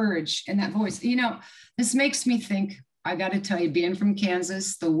that courage and that voice. You know, this makes me think, I got to tell you, being from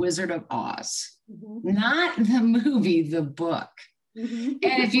Kansas, The Wizard of Oz. Mm-hmm. Not the movie, the book. Mm-hmm.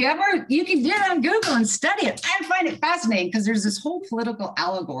 And if you ever, you can get it on Google and study it. I find it fascinating because there's this whole political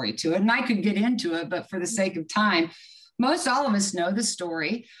allegory to it. And I could get into it, but for the sake of time, most all of us know the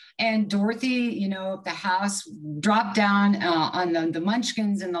story. And Dorothy, you know, the house dropped down on the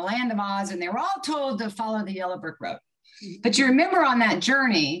Munchkins in the land of Oz, and they were all told to follow the yellow brick road. But you remember on that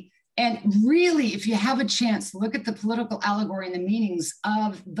journey, and really, if you have a chance, look at the political allegory and the meanings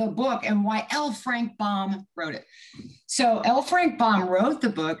of the book and why L. Frank Baum wrote it. So L. Frank Baum wrote the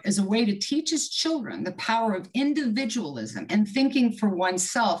book as a way to teach his children the power of individualism and thinking for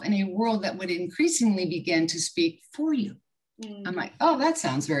oneself in a world that would increasingly begin to speak for you. I'm like, oh, that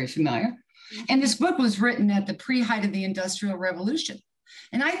sounds very familiar. And this book was written at the pre-height of the Industrial Revolution.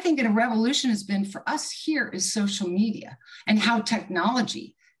 And I think a revolution has been for us here is social media and how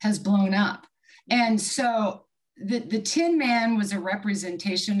technology has blown up. And so the Tin Man was a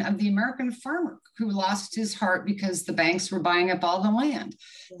representation of the American farmer who lost his heart because the banks were buying up all the land.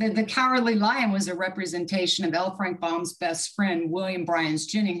 The Cowardly Lion was a representation of L. Frank Baum's best friend, William Bryan's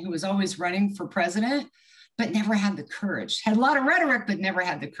Jennings, who was always running for president, but never had the courage, had a lot of rhetoric, but never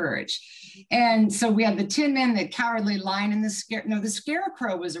had the courage. And so we had the Tin Man, the Cowardly Lion, and the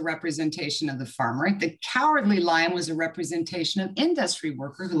Scarecrow was a representation of the farmer. Right? The Cowardly Lion was a representation of industry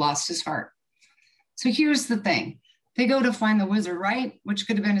worker who lost his heart. So here's the thing. They go to find the wizard, right? Which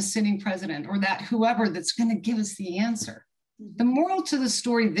could have been a sitting president or that whoever that's going to give us the answer. The moral to the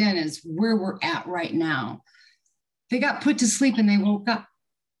story then is where we're at right now. They got put to sleep and they woke up.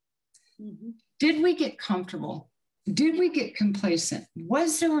 Mm-hmm. Did we get comfortable? Did we get complacent?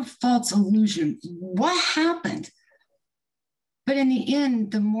 Was there a false illusion? What happened? But in the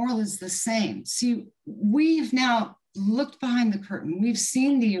end, the moral is the same. See, we've now looked behind the curtain. We've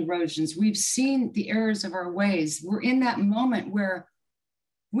seen the erosions. We've seen the errors of our ways. We're in that moment where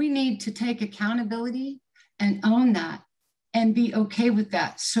we need to take accountability and own that and be okay with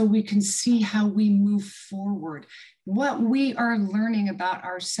that so we can see how we move forward. What we are learning about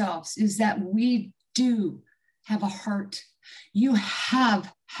ourselves is that we do have a heart. You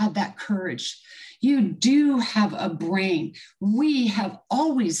have had that courage. You do have a brain. We have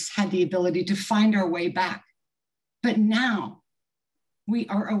always had the ability to find our way back. But now we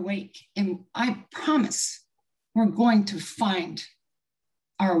are awake, and I promise we're going to find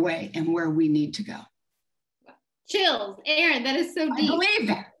our way and where we need to go. Chills, Erin, that is so deep. I believe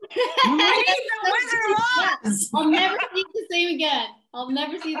that. The Wizard of Oz. I'll never see it the same again. I'll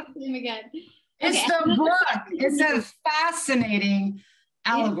never see it the same again. It's okay, the book. It's a fascinating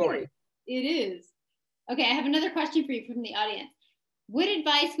allegory. It is. Okay, I have another question for you from the audience. What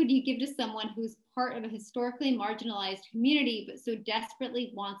advice would you give to someone who's part of a historically marginalized community, but so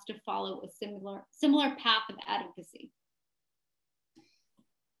desperately wants to follow a similar path of advocacy?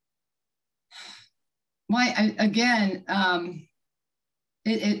 Well, again,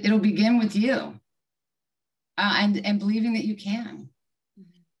 it'll begin with you and believing that you can.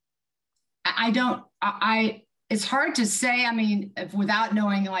 it's hard to say, I mean, without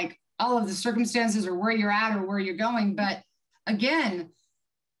knowing like all of the circumstances or where you're at or where you're going. But again,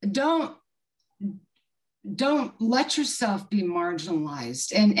 don't let yourself be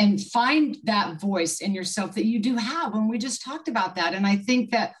marginalized, and find that voice in yourself that you do have. And we just talked about that. And I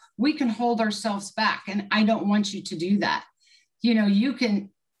think that we can hold ourselves back, and I don't want you to do that. You know, you can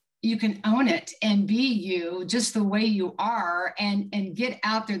own it and be you just the way you are, and get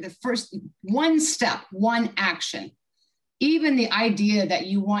out there. The first one step, one action, even the idea that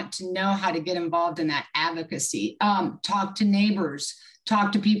you want to know how to get involved in that advocacy, talk to neighbors,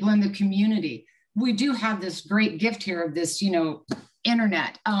 talk to people in the community. We do have this great gift here of this, you know,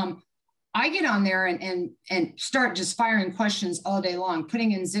 internet. I get on there and start just firing questions all day long,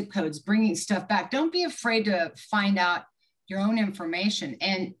 putting in zip codes, bringing stuff back. Don't be afraid to find out your own information.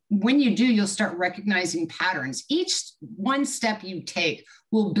 And when you do, you'll start recognizing patterns. Each one step you take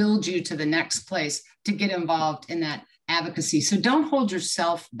will build you to the next place to get involved in that advocacy. So don't hold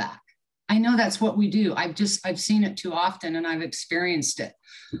yourself back. I know that's what we do. I've seen it too often, and I've experienced it.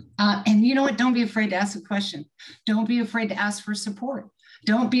 And you know what? Don't be afraid to ask a question. Don't be afraid to ask for support.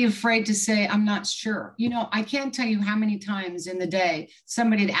 Don't be afraid to say, I'm not sure. You know, I can't tell you how many times in the day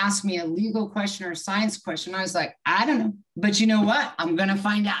somebody had asked me a legal question or a science question. I was like, I don't know, but you know what? I'm going to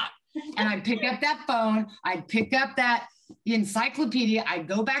find out. And I'd pick up that phone. I'd pick up that encyclopedia. I'd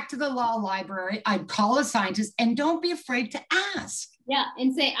go back to the law library. I'd call a scientist, and don't be afraid to ask. Yeah,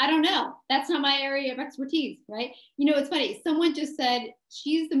 and say, I don't know. That's not my area of expertise, right? You know, it's funny. Someone just said,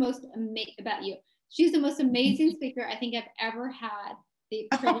 she's the most about you. She's the most amazing speaker I think I've ever had the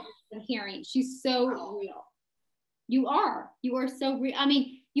privilege of hearing. She's so real. You are so real. I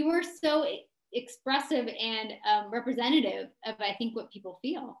mean, you are so expressive and representative of, I think, what people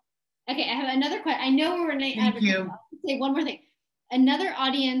feel. Okay, I have another question. I know we're running out of time. I'll say one more thing. Another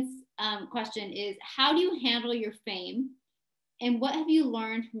audience question is, how do you handle your fame? And what have you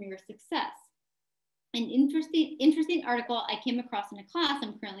learned from your success? An interesting article I came across in a class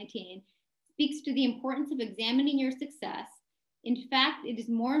I'm currently taking speaks to the importance of examining your success. In fact, it is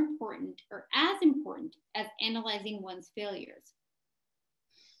more important, or as important, as analyzing one's failures.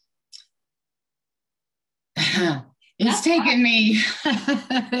 It's taken me,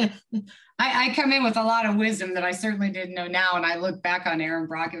 I come in with a lot of wisdom that I certainly didn't know now. And I look back on Erin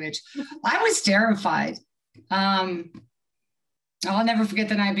Brockovich, I was terrified. I'll never forget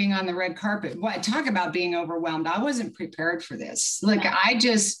the night being on the red carpet. What, talk about being overwhelmed. I wasn't prepared for this. Like, I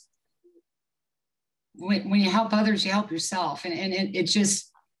just, when you help others, you help yourself. And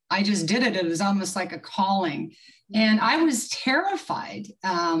I just did it. It was almost like a calling. And I was terrified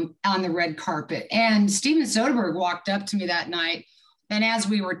on the red carpet. And Steven Soderbergh walked up to me that night. And as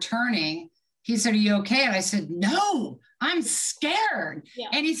we were turning, he said, "Are you okay?" And I said, "No, I'm scared." Yeah.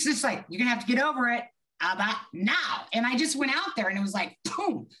 And he's just like, "You're gonna have to get over it about now." And I just went out there, and it was like,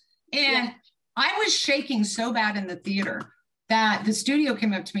 boom. And I was shaking so bad in the theater that the studio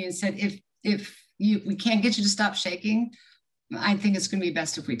came up to me and said, if we can't get you to stop shaking, I think it's going to be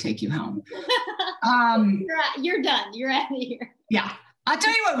best if we take you home. You're done. You're out of here. Yeah. I'll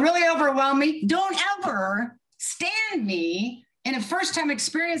tell you what really overwhelmed me. Don't ever stand me in a first time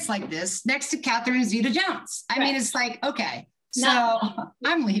experience like this next to Catherine Zeta-Jones. I mean, it's like, okay, so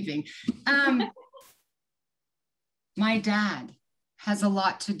I'm leaving. My dad has a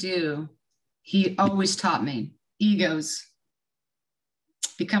lot to do. He always taught me egos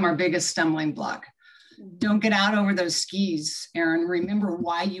become our biggest stumbling block. Don't get out over those skis, Erin. Remember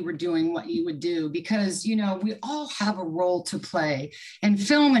why you were doing what you would do, because, you know, we all have a role to play, and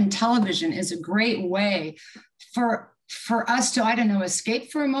film and television is a great way for us to, I don't know,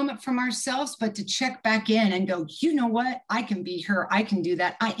 escape for a moment from ourselves, but to check back in and go, you know what? I can be her. I can do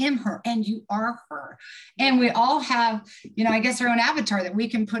that. I am her, and you are her. And we all have, you know, I guess our own avatar that we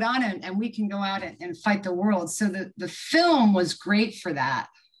can put on, and we can go out and fight the world. So the film was great for that.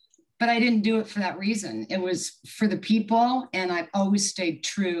 But I didn't do it for that reason. It was for the people, and I've always stayed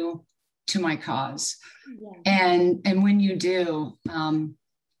true to my cause. Yeah. And when you do,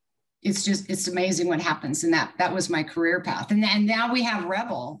 it's amazing what happens. And that was my career path. And now we have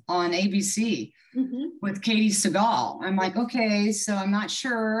Rebel on ABC with Katie Seagal. I'm like, okay, so I'm not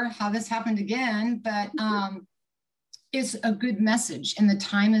sure how this happened again, but it's a good message. And the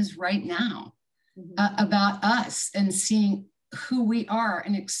time is right now about us and seeing who we are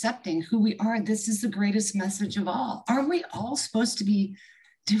and accepting who we are. This is the greatest message of all. Are we all supposed to be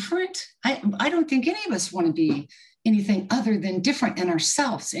different? I don't think any of us want to be anything other than different in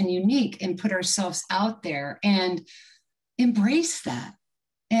ourselves and unique, and put ourselves out there and embrace that.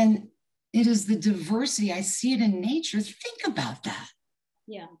 And it is the diversity. I see it in nature. Think about that.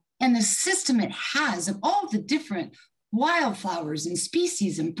 Yeah. And the system it has of all the different wildflowers and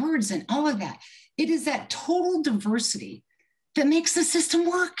species and birds and all of that. It is that total diversity that makes the system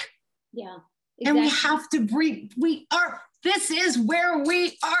work. Yeah. Exactly. And we have to breathe. This is where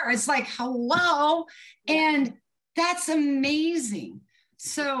we are. It's like, hello. Yeah. And that's amazing.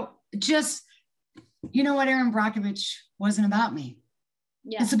 So just, you know what, Erin Brockovich wasn't about me.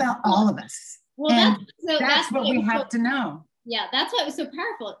 Yeah. It's about all of us. Well, and that's what we have to know. Yeah, that's why it was so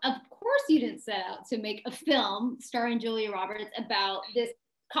powerful. Of course, you didn't set out to make a film starring Julia Roberts about this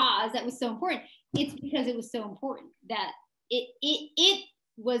cause that was so important. It's because it was so important that it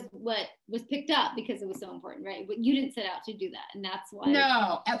was what was picked up because it was so important, right? But you didn't set out to do that, and that's why.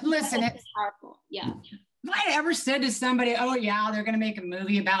 No, listen, it's powerful. Yeah. If I ever said to somebody, "Oh yeah, they're going to make a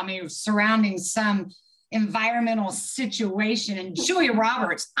movie about me surrounding some environmental situation," and Julia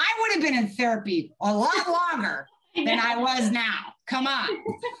Roberts, I would have been in therapy a lot longer than I was now. Come on.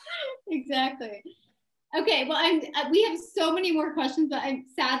 Exactly. Okay, well, we have so many more questions, but I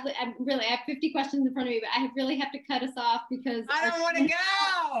have 50 questions in front of me, but I really have to cut us off because I don't want to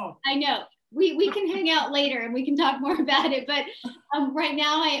go. I know. We can hang out later and we can talk more about it, but right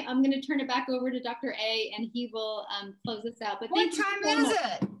now I'm going to turn it back over to Dr. A, and he will close us out. But what time is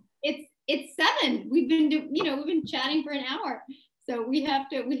it? It's 7. We've been chatting for an hour, so we have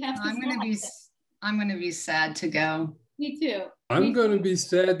to. I'm going to be sad to go. Me too. I'm going to be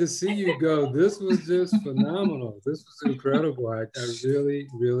sad to see you go. This was just phenomenal. This was incredible. I really,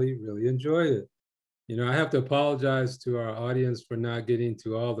 really, really enjoyed it. You know, I have to apologize to our audience for not getting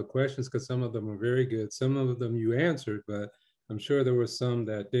to all the questions because some of them were very good. Some of them you answered, but I'm sure there were some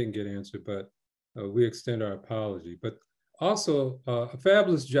that didn't get answered, but we extend our apology. But also a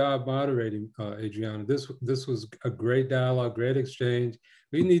fabulous job moderating, Adriana. This was a great dialogue, great exchange.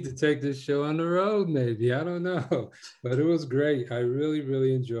 We need to take this show on the road, maybe. I don't know, but it was great. I really,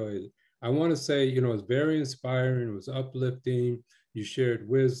 really enjoyed it. I want to say, you know, it was very inspiring. It was uplifting. You shared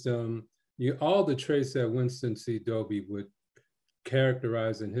wisdom. All the traits that Winston C. Doby would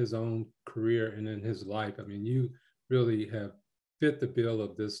characterize in his own career and in his life. I mean, you really have fit the bill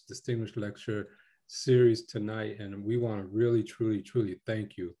of this distinguished lecture series tonight, and we want to really, truly, truly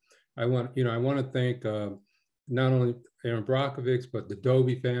thank you. I want to thank not only Erin Brockovich, but the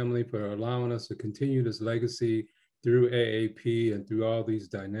Doby family for allowing us to continue this legacy through AAP and through all these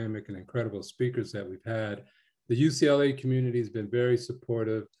dynamic and incredible speakers that we've had. The UCLA community has been very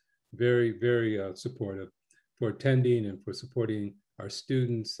supportive, very, very supportive for attending and for supporting our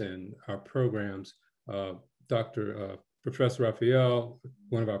students and our programs. Professor Raphael,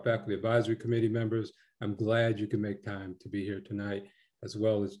 one of our faculty advisory committee members, I'm glad you can make time to be here tonight, as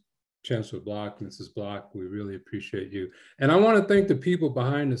well as Chancellor Block, Mrs. Block. We really appreciate you. And I want to thank the people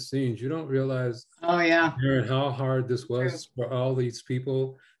behind the scenes. You don't realize, Erin, how hard this was for all these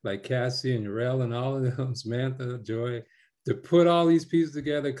people like Cassie and Urel and all of them, Samantha, Joy, to put all these pieces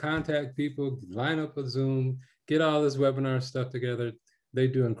together, contact people, line up a Zoom, get all this webinar stuff together. They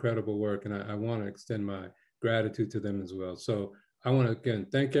do incredible work, and I want to extend my gratitude to them as well. So I want to, again,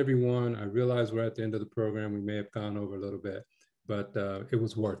 thank everyone. I realize we're at the end of the program. We may have gone over a little bit, but it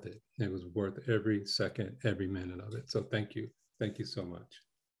was worth it. It was worth every second, every minute of it. So thank you. Thank you so much.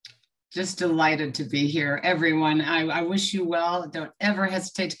 Just delighted to be here, everyone. I wish you well. Don't ever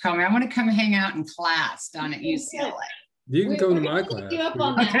hesitate to call me. I want to come hang out in class down at UCLA. You can come to my class. Okay,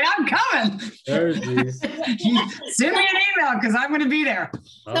 I'm coming. Send me an email because I'm going to be there.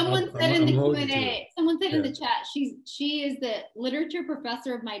 Someone said in the Q&A, someone said in the chat, she is the literature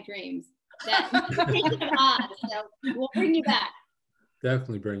professor of my dreams. That so we'll bring you back.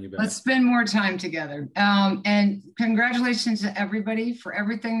 Definitely bring you back. Let's spend more time together. And congratulations to everybody for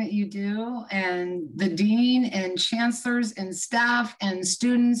everything that you do, and the dean and chancellors and staff and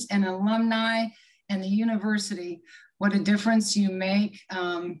students and alumni and the university. What a difference you make.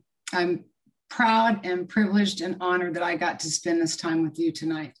 I'm proud and privileged and honored that I got to spend this time with you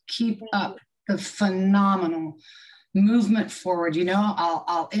tonight. Keep up the phenomenal movement forward. You know,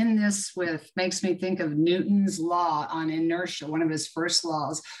 I'll end this with, makes me think of Newton's law on inertia, one of his first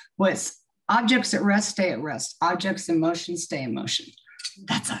laws, was objects at rest stay at rest, objects in motion stay in motion.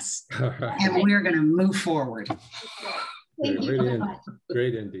 That's us. And we're going to move forward. Thank you so much.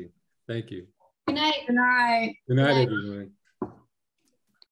 Great ending. Thank you. Good night. Good night. Good night, everyone.